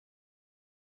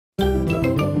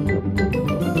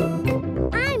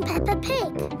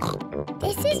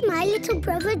little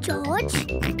brother George.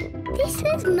 This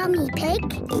is Mummy Pig.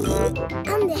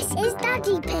 And this is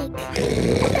Daddy Pig.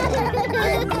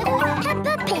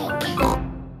 Peppa Pig.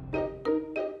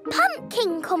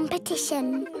 Pumpkin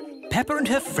competition. Peppa and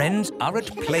her friends are at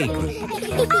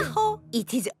playgroup.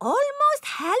 It is almost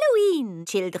Halloween,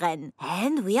 children,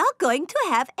 and we are going to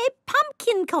have a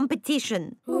pumpkin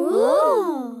competition.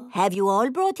 Ooh. Have you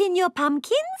all brought in your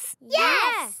pumpkins?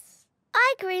 Yes!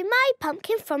 I grew my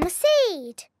pumpkin from a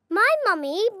seed. My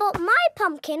mummy bought my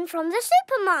pumpkin from the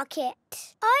supermarket.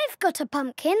 I've got a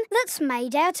pumpkin that's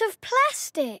made out of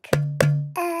plastic.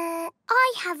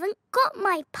 I haven't got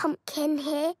my pumpkin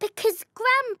here because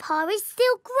Grandpa is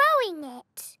still growing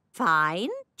it. Fine.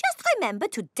 Just remember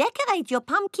to decorate your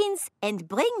pumpkins and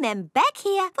bring them back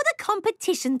here for the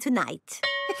competition tonight.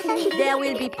 There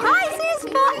will be prizes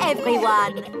for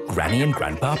everyone. Granny and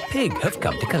Grandpa Pig have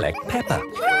come to collect Peppa.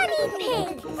 Granny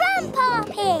Pig! Grandpa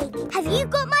Pig! Have you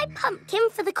got my pumpkin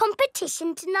for the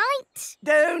competition tonight?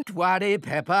 Don't worry,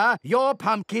 Peppa. Your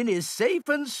pumpkin is safe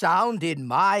and sound in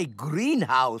my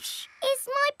greenhouse. Is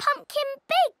my pumpkin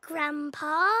big,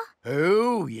 Grandpa?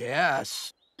 Oh,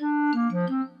 yes.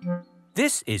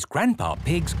 This is Grandpa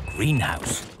Pig's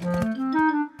greenhouse.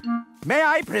 May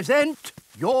I present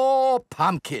your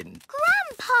pumpkin?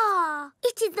 Grandpa!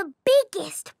 It is the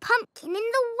biggest pumpkin in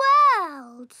the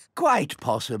world. Quite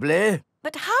possibly.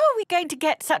 But how are we going to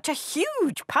get such a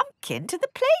huge pumpkin to the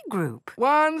playgroup?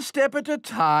 One step at a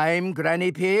time,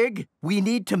 Granny Pig. We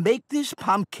need to make this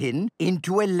pumpkin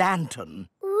into a lantern.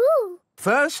 Ooh.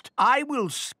 First, I will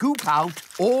scoop out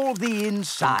all the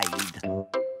inside.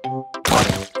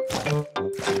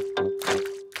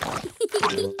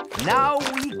 Now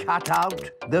we cut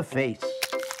out the face.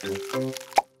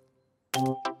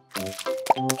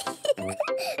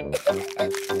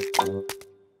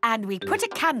 And we put a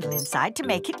candle inside to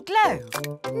make it glow.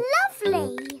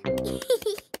 Lovely.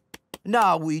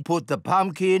 Now we put the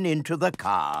pumpkin into the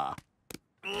car.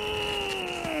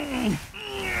 The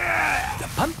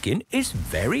pumpkin is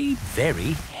very,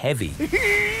 very heavy.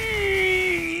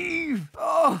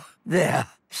 Oh, there.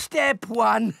 Step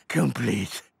one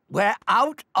complete. We're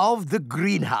out of the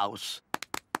greenhouse.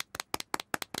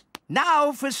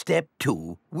 Now for step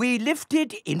two. We lift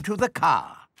it into the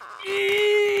car.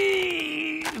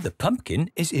 The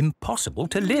pumpkin is impossible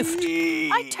to lift.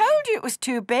 I told you it was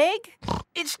too big.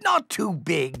 It's not too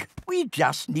big. We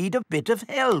just need a bit of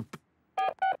help.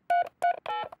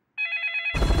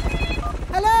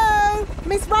 Hello?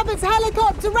 Miss Rabbit's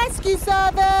helicopter rescue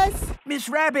service. Miss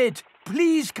Rabbit,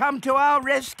 please come to our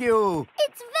rescue.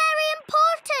 It's very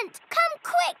important. Come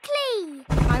quickly.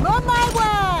 I'm on my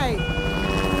way.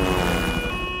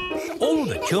 All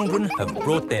the children have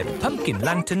brought their pumpkin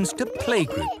lanterns to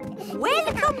playgroup.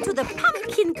 Welcome to the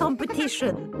pumpkin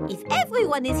competition. If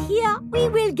everyone is here, we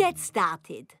will get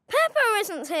started. Peppa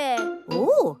isn't here.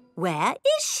 Oh, where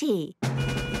is she?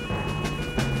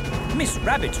 Miss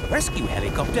Rabbit's rescue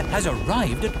helicopter has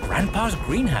arrived at Grandpa's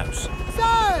greenhouse.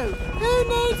 So, who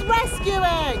needs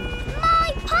rescuing?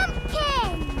 My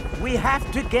pumpkin. We have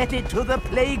to get it to the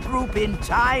playgroup in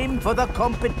time for the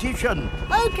competition.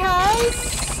 OK.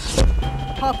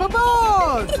 Hop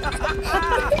aboard.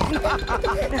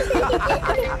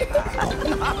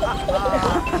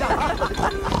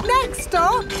 Next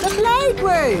stop, the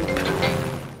playgroup.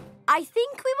 I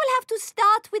think we will have to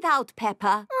start without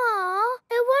Peppa. Aw,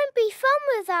 it won't be fun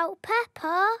without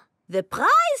Peppa. The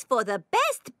prize for the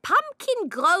best pumpkin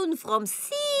grown from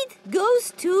seed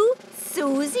goes to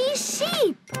Suzy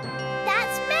Sheep.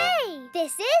 That's me.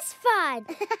 This is fun.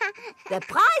 The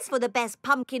prize for the best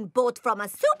pumpkin bought from a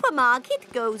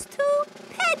supermarket goes to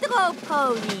Pedro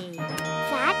Pony.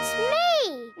 That's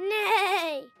me.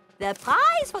 Nay. The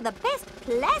prize for the best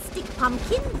plastic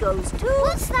pumpkin goes to...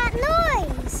 What's that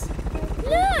noise?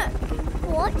 Look.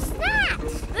 What's that?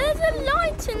 There's a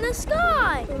light in the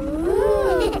sky.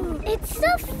 Ooh. It's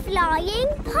a flying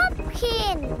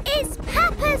pumpkin. It's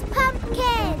Peppa's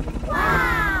pumpkin.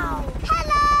 Wow.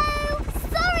 Hello.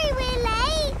 Sorry we're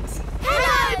late.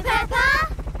 Hello, Peppa.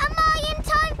 Am I in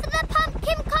time for the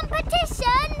pumpkin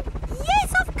competition?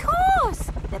 Yes, of course.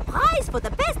 The prize for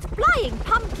the best flying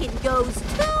pumpkin goes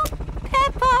to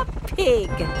Peppa Pig.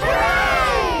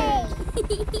 Hooray!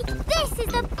 This is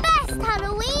the best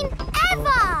Halloween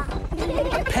ever!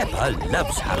 Peppa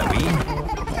loves Halloween.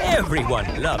 Everyone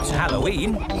loves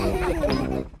Halloween.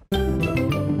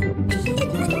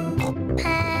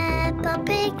 Peppa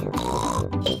Pig.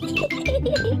 Peppa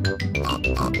Pig.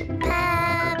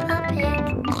 Peppa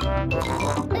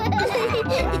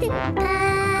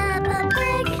Pig.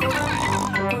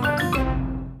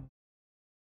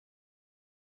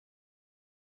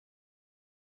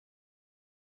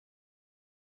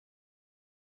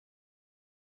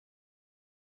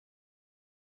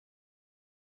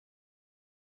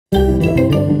 I'm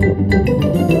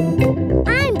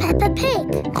Peppa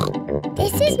Pig.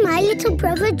 This is my little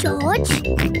brother George.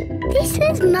 This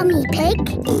is Mummy Pig.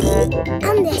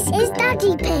 And this is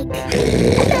Daddy Pig.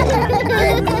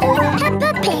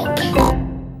 Peppa Pig.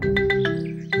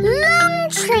 Long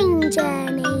train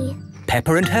journey.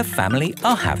 Peppa and her family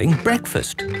are having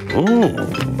breakfast. Oh,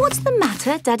 What's the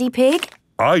matter, Daddy Pig?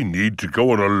 I need to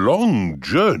go on a long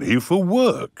journey for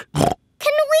work.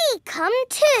 Can we come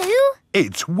too?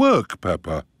 It's work,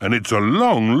 Peppa, and it's a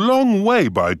long, long way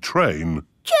by train.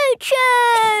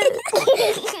 Choo-choo!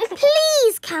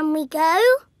 Please, can we go?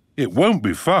 It won't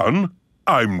be fun.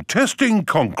 I'm testing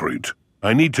concrete.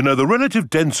 I need to know the relative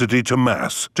density to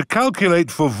mass to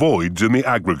calculate for voids in the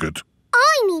aggregate.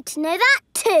 I need to know that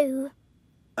too.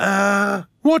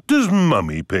 What does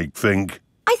Mummy Pig think?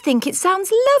 I think it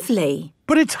sounds lovely.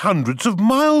 But it's hundreds of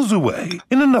miles away,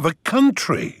 in another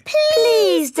country.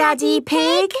 Please, Daddy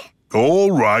Pig.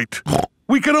 All right.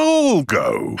 We can all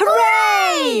go.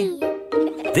 Hooray!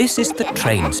 This is the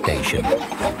train station.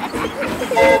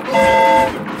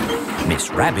 Miss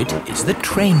Rabbit is the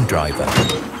train driver.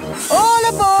 All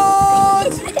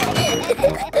aboard!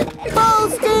 Full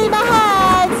steam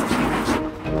ahead!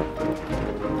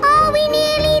 Are we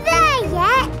nearly there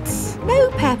yet? No,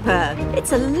 Peppa.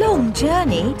 It's a long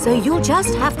journey, so you'll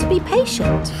just have to be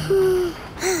patient.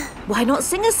 Why not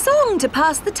sing a song to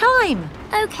pass the time?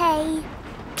 OK.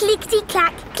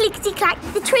 Clickety-clack, clickety-clack,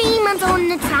 the train runs on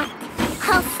the track.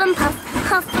 Huff and puff,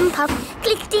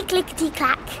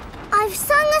 clickety-clickety-clack. I've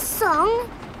sung a song.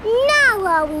 Now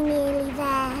are we nearly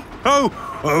there?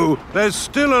 Oh, there's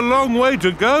still a long way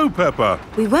to go, Peppa.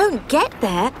 We won't get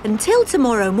there until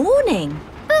tomorrow morning.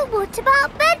 But what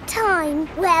about bedtime?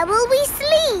 Where will we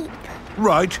sleep?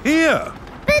 Right here.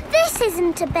 But this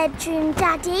isn't a bedroom,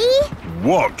 Daddy.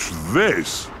 Watch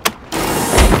this.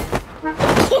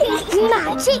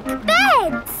 Magic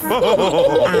beds!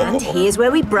 And here's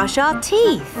where we brush our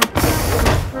teeth.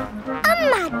 A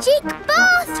magic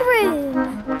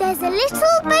bathroom! There's a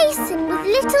little basin with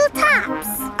little taps.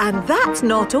 And that's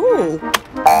not all.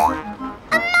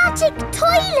 A magic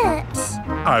toilet!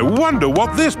 I wonder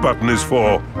what this button is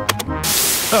for.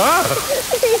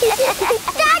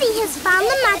 Daddy has found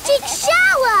the magic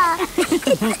shower!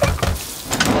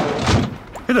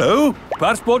 Hello.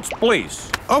 Passports, please.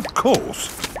 Of course.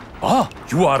 Ah,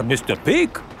 you are Mr.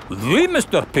 Pig? The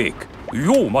Mr. Pig.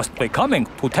 You must be coming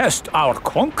to test our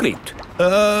concrete.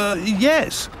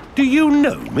 Yes. Do you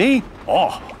know me?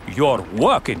 Oh, your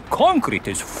work in concrete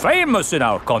is famous in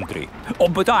our country. Oh,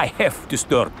 but I have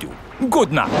disturbed you.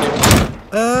 Good night.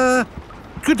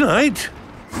 Good night.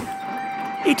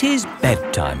 It is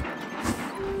bedtime.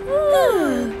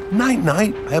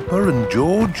 Night-night, Peppa and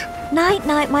George.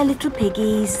 Night-night, my little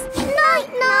piggies.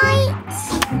 Night-night!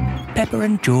 Peppa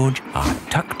and George are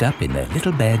tucked up in their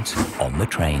little beds on the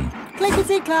train.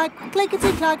 Clickety-clack,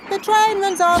 the train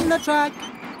runs on the track.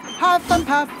 Huff and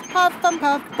puff,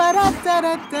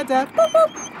 ba-da-da-da-da,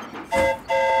 boop-boop.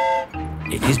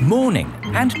 It is morning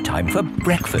and time for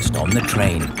breakfast on the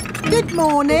train. Good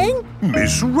morning.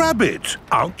 Miss Rabbit,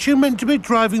 aren't you meant to be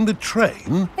driving the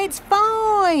train? It's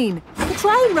fine. The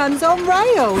train runs on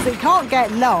rails. It can't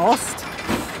get lost.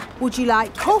 Would you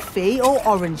like coffee or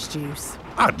orange juice?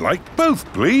 I'd like both,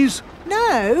 please.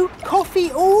 No,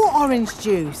 coffee or orange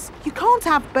juice. You can't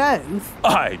have both.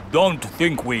 I don't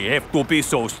think we have to be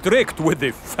so strict with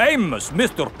the famous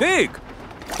Mr. Pig.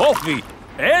 Coffee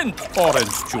and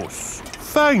orange juice.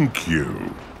 Thank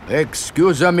you.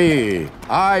 Excuse me,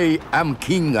 I am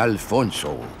King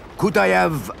Alfonso. Could I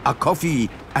have a coffee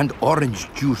and orange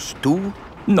juice too?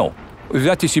 No,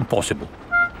 that is impossible.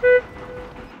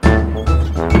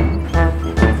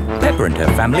 Peppa and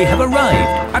her family have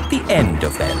arrived at the end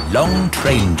of their long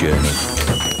train journey.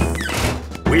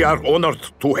 We are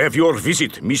honored to have your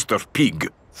visit, Mr. Pig.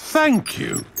 Thank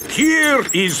you. Here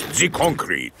is the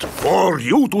concrete for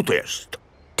you to test.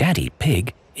 Daddy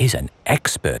Pig is an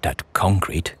expert at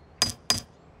concrete.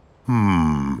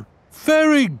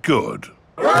 Very good.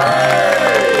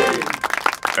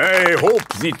 I hope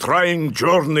the train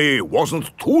journey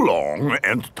wasn't too long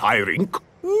and tiring.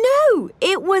 No,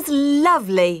 it was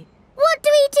lovely. What do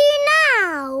we do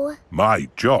now? My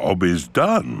job is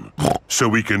done. So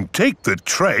we can take the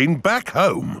train back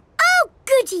home. Oh,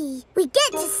 goody! We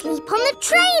get to sleep on the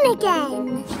train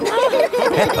again.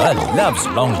 Peppa loves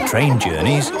long train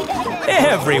journeys.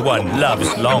 Everyone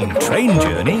loves long train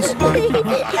journeys.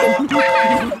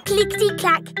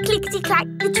 Clickety-clack,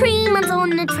 the train runs on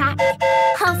the track.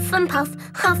 Huff and puff,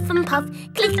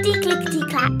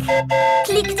 clickety-clickety-clack.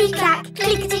 Clickety-clack,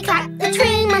 the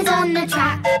train runs on the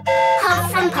track.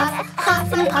 Huff and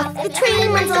puff, the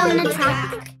train runs on the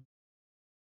track.